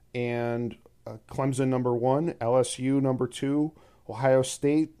 and Clemson number one, LSU number two, Ohio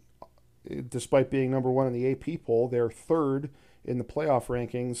State, despite being number one in the AP poll, they're third in the playoff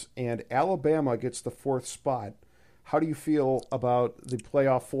rankings, and Alabama gets the fourth spot. How do you feel about the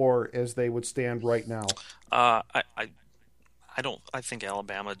playoff four as they would stand right now? Uh, I, I, I don't. I think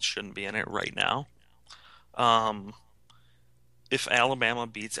Alabama shouldn't be in it right now. Um, if Alabama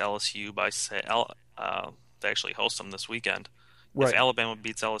beats LSU by say, they actually host them this weekend. If Right. Alabama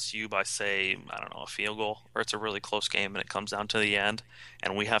beats LSU by say, I don't know, a field goal, or it's a really close game and it comes down to the end,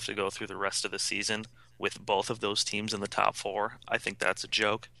 and we have to go through the rest of the season with both of those teams in the top four, I think that's a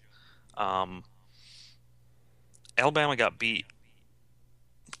joke. Um, Alabama got beat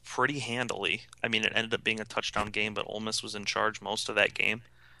pretty handily. I mean, it ended up being a touchdown game, but Ole Miss was in charge most of that game.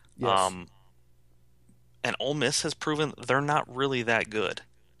 Yes. Um, and Ole Miss has proven they're not really that good.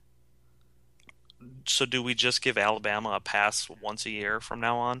 So do we just give Alabama a pass once a year from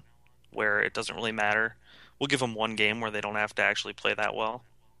now on, where it doesn't really matter? We'll give them one game where they don't have to actually play that well.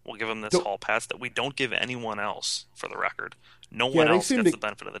 We'll give them this Don't- hall pass that we don't give anyone else, for the record. No yeah, one they else seem gets to. the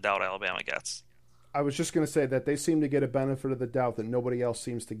benefit of the doubt Alabama gets. I was just going to say that they seem to get a benefit of the doubt that nobody else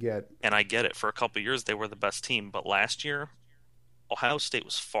seems to get. And I get it. For a couple of years, they were the best team. But last year, Ohio State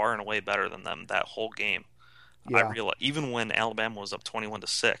was far and away better than them that whole game. I Yeah. realize even when Alabama was up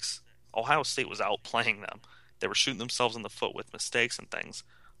 21-6, Ohio State was outplaying them. They were shooting themselves in the foot with mistakes and things.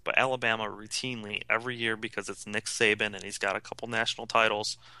 But Alabama routinely every year, because it's Nick Saban and he's got a couple national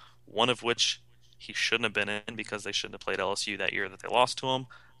titles, one of which he shouldn't have been in because they shouldn't have played LSU that year that they lost to him.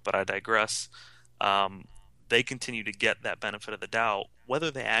 But I digress. Um, they continue to get that benefit of the doubt,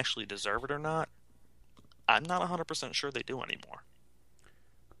 whether they actually deserve it or not. I'm not 100% sure they do anymore.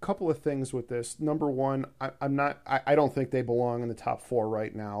 Couple of things with this. Number one, I'm not. I don't think they belong in the top four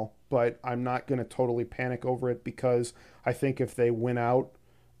right now, but I'm not going to totally panic over it because I think if they win out,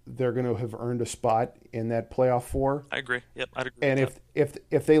 they're going to have earned a spot in that playoff four. I agree. Yep, I'd agree And with that.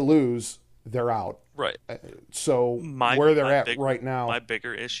 if they lose, they're out. Right. So My where they're my at big right now, my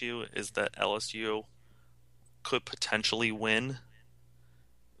bigger issue is that LSU could potentially win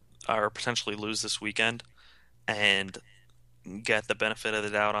or potentially lose this weekend and get the benefit of the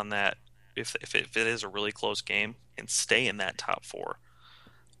doubt on that if it is a really close game and stay in that top four.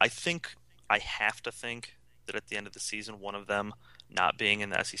 I think I have to think that at the end of the season, one of them not being in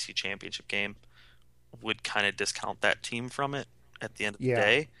the SEC championship game would kind of discount that team from it at the end of the yeah.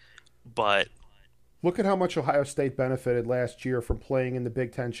 day. But Look at how much Ohio State benefited last year from playing in the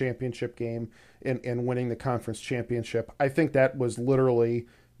Big Ten championship game and winning the conference championship. I think that was literally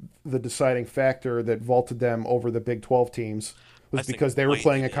the deciding factor that vaulted them over the Big 12 teams I was think because they were wait,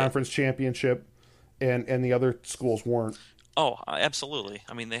 playing a yeah. conference championship and the other schools weren't. Oh, absolutely.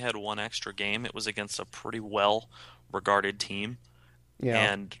 I mean, they had one extra game. It was against a pretty well regarded team.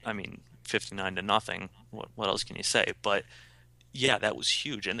 Yeah. And I mean, 59-0. What else can you say? But yeah, that was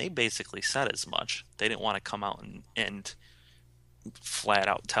huge. And they basically said as much. They didn't want to come out and flat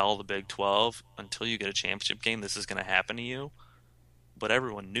out tell the Big 12 until you get a championship game, this is going to happen to you. But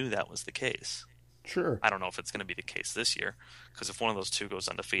everyone knew that was the case. Sure. I don't know if it's going to be the case this year, because if one of those two goes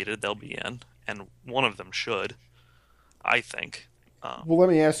undefeated, they'll be in, and one of them should, I think. Well, let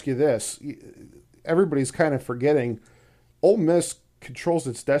me ask you this. Everybody's kind of forgetting Ole Miss controls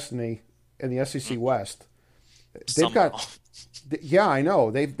its destiny in the SEC West. They've Somehow. got yeah, I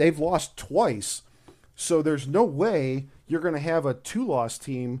know. They've lost twice. So there's no way you're going to have a two-loss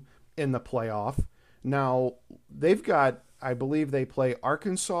team in the playoff. Now, they've got, I believe they play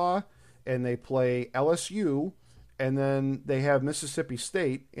Arkansas and they play LSU, and then they have Mississippi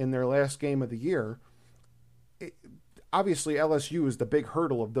State in their last game of the year. Obviously, LSU is the big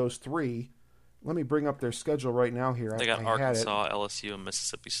hurdle of those three. Let me bring up their schedule right now here. They got I had it. Arkansas, LSU, and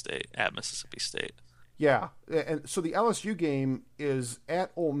Mississippi State at Mississippi State. Yeah, and so the LSU game is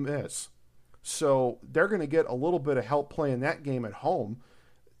at Ole Miss, so they're going to get a little bit of help playing that game at home.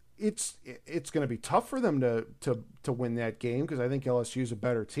 It's going to be tough for them to win that game because I think LSU is a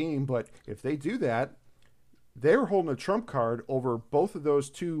better team. But if they do that, they were holding a trump card over both of those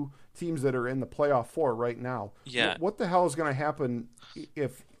two teams that are in the playoff four right now. Yeah, What the hell is going to happen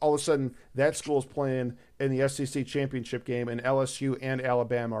if all of a sudden that school's playing in the SEC championship game and LSU and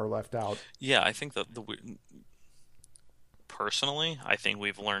Alabama are left out? yeah. I think that personally, I think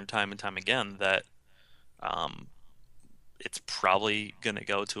we've learned time and time again that um, it's probably going to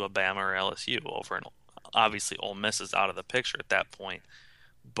go to a Bama or LSU over, and obviously Ole Miss is out of the picture at that point.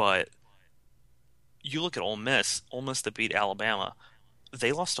 But you look at Ole Miss, Ole Miss that beat Alabama,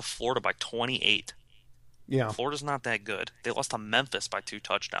 they lost to Florida by 28. Yeah. Florida's not that good. They lost to Memphis by 2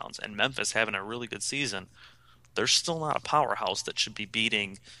 touchdowns, and Memphis having a really good season. They're still not a powerhouse that should be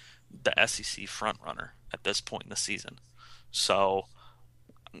beating the SEC frontrunner at this point in the season. So,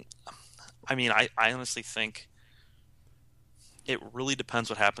 I mean, I honestly think it really depends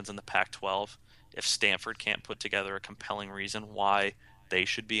what happens in the Pac-12. If Stanford can't put together a compelling reason why they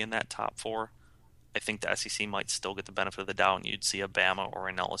should be in that top four, I think the SEC might still get the benefit of the doubt, and you'd see a Bama or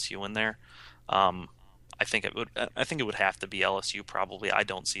an LSU in there. Um, I think it would. I think it would have to be LSU probably. I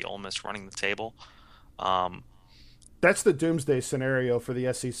don't see Ole Miss running the table. Um, That's the doomsday scenario for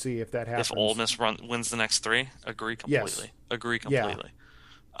the SEC if that happens. if Ole Miss wins the next three, agree Yes. completely. Agree Yeah. completely.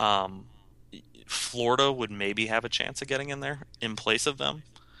 Um, Florida would maybe have a chance of getting in there in place of them.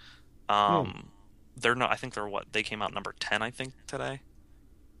 Hmm. They're not. I think they're what they came out number 10. I think today.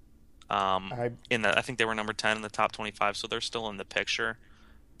 I I think they were number 10 in the top 25, so they're still in the picture.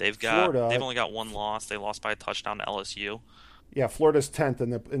 They've Florida. only got one loss. They lost by a touchdown to LSU. Yeah, Florida's 10th in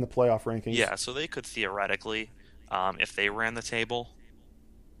the playoff rankings. Yeah, so they could theoretically, if they ran the table,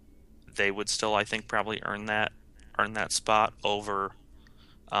 they would still, I think, probably earn that spot over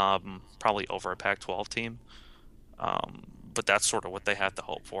probably over a Pac-12 team. But that's sort of what they have to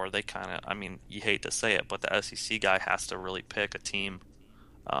hope for. They kind of, I mean, you hate to say it, but the SEC guy has to really pick a team.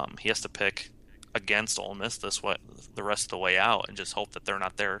 He has to pick against Ole Miss this way, the rest of the way out, and just hope that they're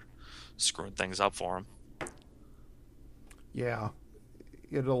not there screwing things up for him. Yeah,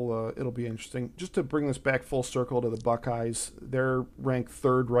 it'll be interesting. Just to bring this back full circle to the Buckeyes, they're ranked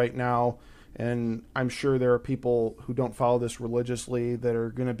third right now, and I'm sure there are people who don't follow this religiously that are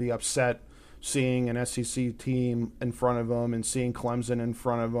going to be upset seeing an SEC team in front of them and seeing Clemson in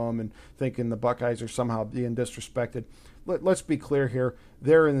front of them and thinking the Buckeyes are somehow being disrespected. Let's be clear here.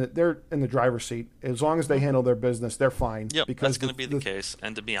 They're in the driver's seat. As long as they handle their business, they're fine. Yep, Because that's going to be the case.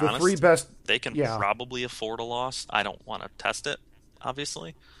 And to be the three honest, best, they can yeah. probably afford a loss. I don't want to test it,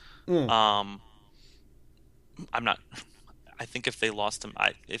 obviously. Mm. Um, I'm not. I think if they lost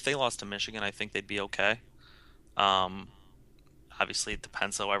to Michigan, I think they'd be okay. Um, Obviously, it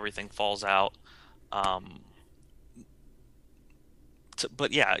depends how everything falls out. Um,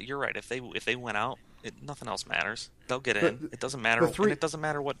 but yeah, you're right. If they went out, nothing else matters. They'll get in. The It doesn't matter, the and three it doesn't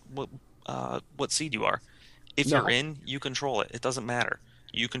matter what seed you are. If you're no. in, you control it. It doesn't matter.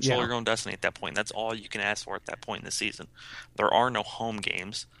 You control Yeah. your own destiny at that point. That's all you can ask for at that point in the season. There are no home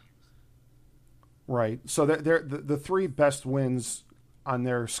games. Right. So the three best wins on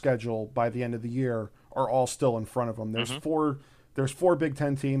their schedule by the end of the year are all still in front of them. There's Hmm. four Big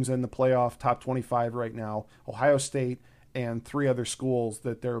Ten teams in the playoff top 25 right now. Ohio State and three other schools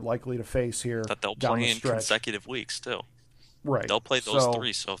that they're likely to face here That they'll down the play in stretch. consecutive weeks too. Right. They'll play those So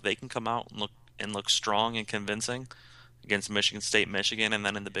three. So if they can come out and look strong and convincing against Michigan State, Michigan, and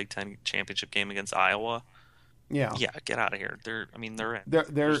then in the Big Ten championship game against Iowa, yeah, yeah, get out of here. They're in.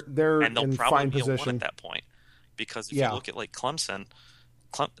 they're And they'll in probably fine be a one position. at that point because if you Yeah. look at like Clemson,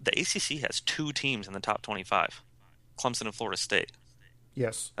 the ACC has two teams in the top 25, Clemson and Florida State.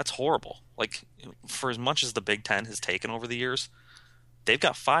 Yes. That's horrible. Like for as much as the Big Ten has taken over the years, they've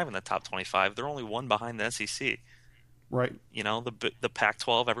got five in the top 25. They're only one behind the SEC. Right. You know, the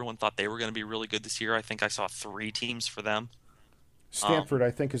Pac-12. Everyone thought they were going to be really good this year. I think I saw three teams for them. Stanford,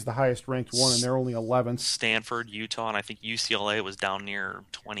 I think, is the highest ranked one, and they're only 11th. Stanford, Utah, and I think UCLA was down near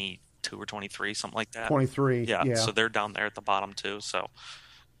 22 or 23, something like that. 23. Yeah, Yeah. so they're down there at the bottom too. So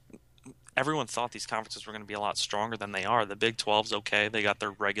everyone thought these conferences were going to be a lot stronger than they are. The Big 12's okay. They got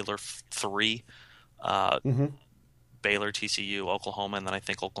their regular three, uh, Hmm. Baylor, TCU, Oklahoma, and then I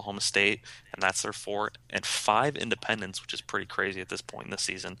think Oklahoma State, and that's their four. And five independents, which is pretty crazy at this point in the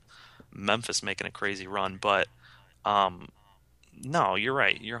season. Memphis making a crazy run, but um, no, you're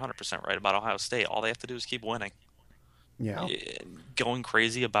right. You're 100% right about Ohio State. All they have to do is keep winning. Yeah. Going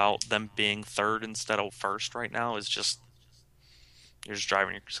crazy about them being third instead of first right now is just you're just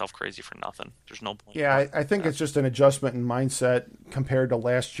driving yourself crazy for nothing. There's no point. Yeah, I think it's just an adjustment in mindset compared to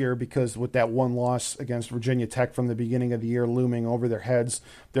last year, because with that one loss against Virginia Tech from the beginning of the year looming over their heads,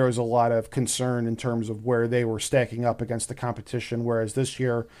 there was a lot of concern in terms of where they were stacking up against the competition, whereas this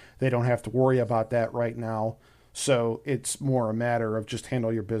year they don't have to worry about that right now. So it's more a matter of just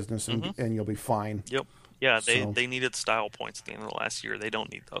handle your business and you'll be fine. Yep. Yeah, they needed style points at the end of the last year. They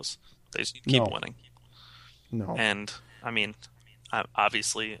don't need those. They just need to keep winning. No. And, I mean,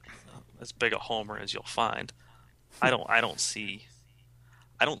 obviously, as big a homer as you'll find, I don't see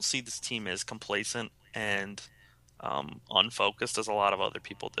this team as complacent and unfocused as a lot of other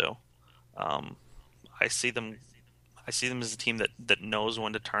people do. I see them as a team that knows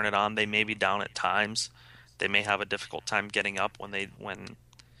when to turn it on. They may be down at times. They may have a difficult time getting up when it's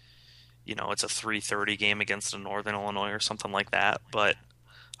a 3:30 game against a Northern Illinois or something like that. But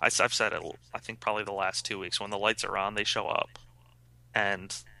I've said it, I think probably the last 2 weeks, when the lights are on, they show up.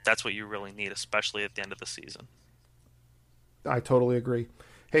 And that's what you really need, especially at the end of the season. I totally agree.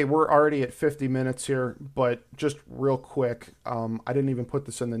 Hey, we're already at 50 minutes here, but just real quick, I didn't even put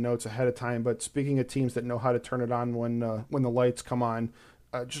this in the notes ahead of time, but speaking of teams that know how to turn it on when the lights come on,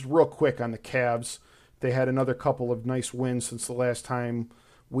 just real quick on the Cavs, they had another couple of nice wins since the last time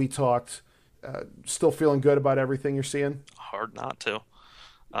we talked. Still feeling good about everything you're seeing? Hard not to.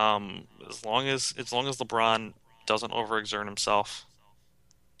 As long as LeBron doesn't overexert himself,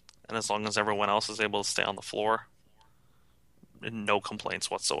 and as long as everyone else is able to stay on the floor, no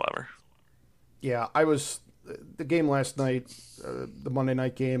complaints whatsoever. Yeah, the game last night, the Monday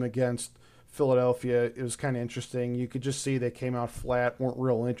night game against Philadelphia, it was kind of interesting. You could just see they came out flat, weren't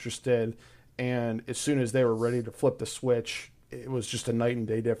real interested, and as soon as they were ready to flip the switch, it was just a night and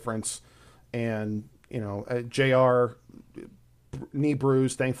day difference. And, JR, knee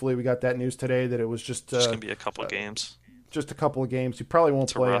bruise, thankfully we got that news today that it was just going to be a couple of games. Just a couple of games. He probably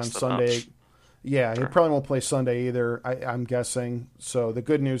won't play on Sunday. Yeah, sure. He probably won't play Sunday either, I'm guessing. So the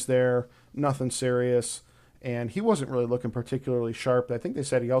good news there, nothing serious. And he wasn't really looking particularly sharp. I think they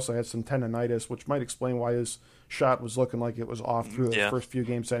said he also had some tendonitis, which might explain why his shot was looking like it was off through the first few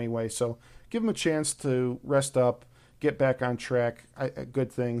games anyway. So give him a chance to rest up, get back on track.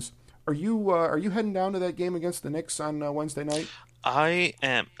 Good things. Are you heading down to that game against the Knicks on Wednesday night? I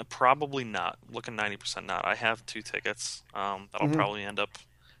am probably not. Looking 90% not. I have 2 tickets. That'll probably end up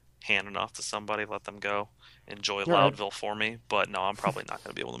handing off to somebody. Let them go enjoy Loudville for me. But no, I'm probably not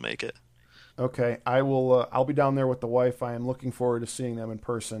going to be able to make it. Okay, I will. I'll be down there with the wife. I am looking forward to seeing them in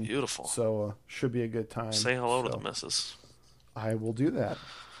person. Beautiful. So should be a good time. Say hello to the missus. I will do that.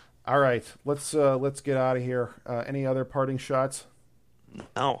 All right, let's get out of here. Any other parting shots?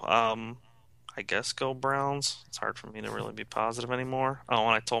 No. I guess go Browns. It's hard for me to really be positive anymore. Oh,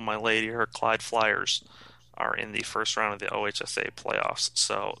 and I told my lady her Clyde Flyers are in the first round of the OHSA playoffs.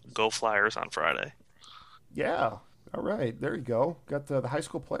 So go Flyers on Friday. Yeah. All right. There you go. Got the high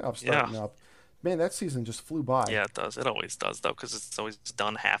school playoffs starting up. Man, that season just flew by. Yeah, it does. It always does, though, because it's always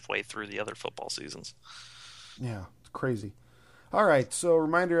done halfway through the other football seasons. Yeah, it's crazy. All right. So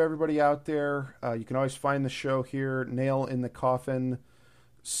reminder, everybody out there, you can always find the show here, Nail in the Coffin,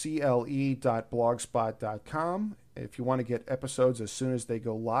 cle.blogspot.com. If you want to get episodes as soon as they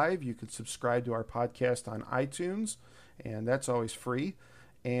go live, you can subscribe to our podcast on iTunes, and that's always free.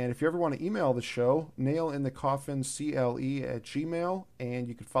 And if you ever want to email the show, nailinthecoffincle@gmail.com, and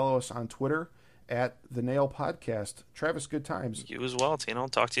you can follow us on Twitter at The Nail Podcast. Travis, good times. You as well, Tino.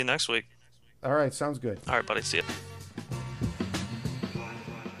 Talk to you next week. All right, sounds good. All right, buddy. See ya.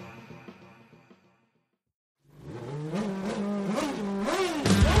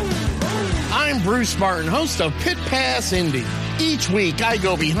 I'm Bruce Martin, host of Pit Pass Indy. Each week, I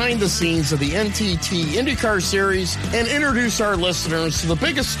go behind the scenes of the NTT IndyCar Series and introduce our listeners to the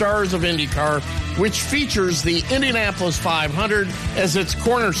biggest stars of IndyCar, which features the Indianapolis 500 as its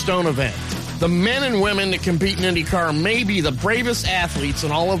cornerstone event. The men and women that compete in IndyCar may be the bravest athletes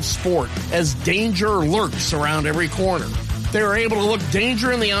in all of sport, as danger lurks around every corner. They are able to look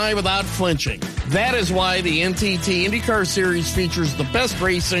danger in the eye without flinching. That is why the NTT IndyCar Series features the best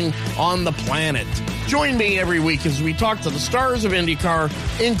racing on the planet. Join me every week as we talk to the stars of IndyCar,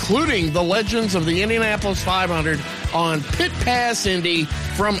 including the legends of the Indianapolis 500 on Pit Pass Indy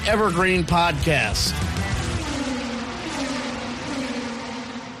from Evergreen Podcasts.